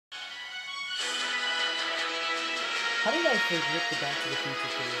How did I forget the Back to the Future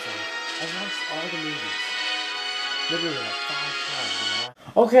series? I watched all the movies. Literally like 5 times, you know?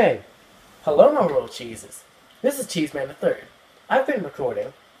 Okay. Hello, my royal cheeses. This is Cheeseman the Third. I've been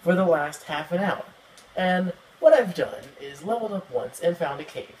recording for the last half an hour. And what I've done is leveled up once and found a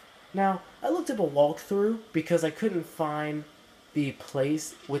cave. Now, I looked up a walkthrough because I couldn't find the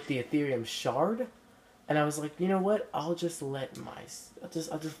place with the Ethereum shard. And I was like, you know what? I'll just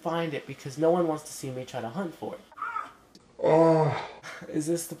find it because no one wants to see me try to hunt for it. Oh, this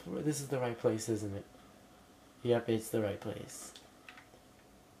is the right place, isn't it? Yep, it's the right place.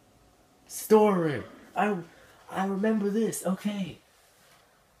 Storeroom. I remember this. Okay.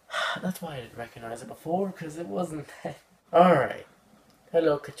 That's why I didn't recognize it before, because it wasn't that. Alright.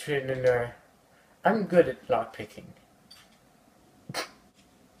 Hello, Katrina. I'm good at lockpicking.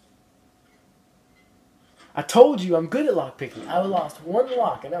 I told you I'm good at lockpicking. I lost one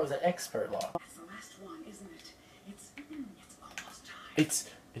lock, and that was an expert lock. That's the last one, isn't it? It's almost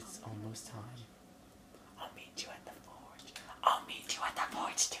time. It's almost time. I'll meet you at the forge. I'll meet you at the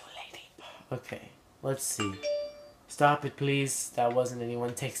forge too, lady. Okay, let's see. Stop it, please. That wasn't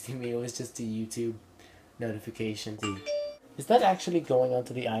anyone texting me. It was just a YouTube notification. Is that actually going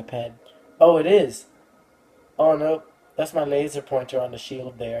onto the iPad? Oh, it is. Oh, no. That's my laser pointer on the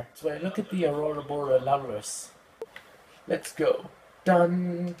shield there. So I look at the Aurora Borealis. Let's go.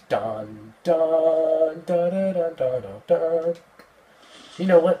 Dun, dun, dun, dun, dun, dun, dun, dun. You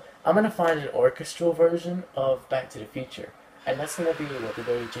know what? I'm going to find an orchestral version of Back to the Future. And that's going to be what the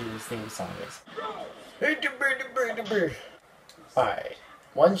Dirty Ginger's theme song is. Alright.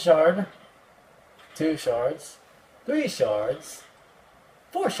 1 shard. 2 shards. 3 shards.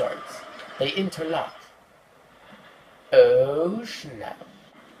 4 shards. They interlock. Oh snap.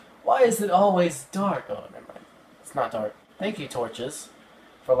 Why is it always dark? Oh, never mind. It's not dark. Thank you, torches,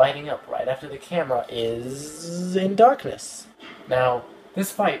 for lighting up right after the camera is in darkness. Now,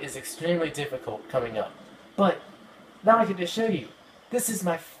 this fight is extremely difficult coming up, but now I can just show you. This is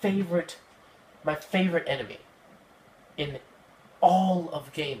my favorite enemy in all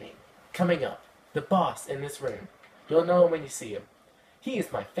of gaming. Coming up, the boss in this room. You'll know him when you see him. He is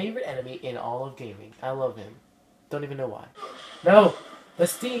my favorite enemy in all of gaming. I love him. Don't even know why. No! The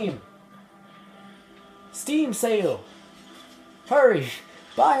Steam sale! Hurry!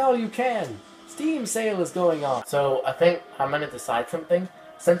 Buy all you can! Steam sale is going on! So, I think I'm going to decide something.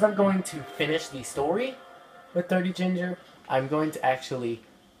 Since I'm going to finish the story with Dirty Ginger, I'm going to actually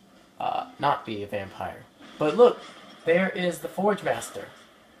not be a vampire. But look! There is the Forge Master.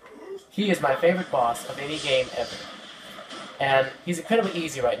 He is my favorite boss of any game ever. And he's incredibly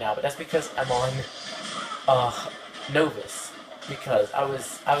easy right now, but that's because I'm on Novus, because I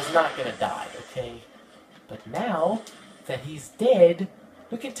was not gonna die, okay? But now that he's dead,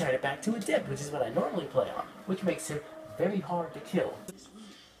 we can turn it back to Adept, which is what I normally play on, which makes him very hard to kill.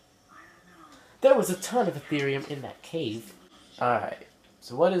 There was a ton of Ethereum in that cave. Alright,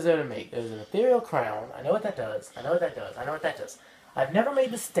 so what is there to make? There's an ethereal crown. I know what that does. I know what that does. I know what that does. I've never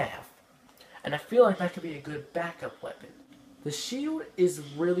made the staff, and I feel like that could be a good backup weapon. The shield is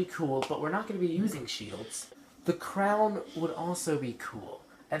really cool, but we're not going to be using shields. The crown would also be cool,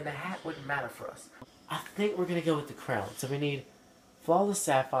 and the hat wouldn't matter for us. I think we're going to go with the crown. So we need flawless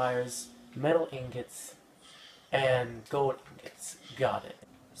sapphires, metal ingots, and gold ingots. Got it.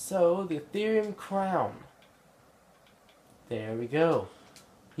 So, the Ethereum crown. There we go.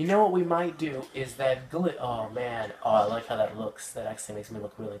 You know what we might do is that oh man, oh I like how that looks. That actually makes me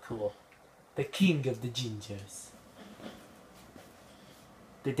look really cool. The king of the gingers.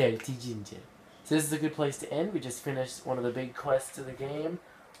 The Dirty Ginger. So this is a good place to end. We just finished one of the big quests of the game.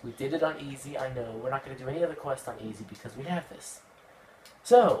 We did it on easy, I know. We're not going to do any other quest on easy because we have this.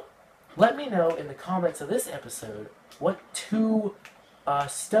 So, let me know in the comments of this episode what 2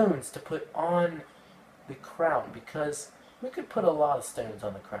 stones to put on the crown, because we could put a lot of stones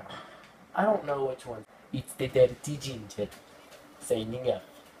on the crown. I don't know which one. It's the Dirty Ginger signing up.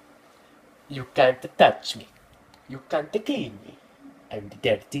 You can't touch me. You can't clean me. I'm the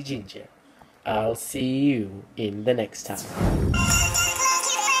Dirty Ginger. I'll see you in the next time.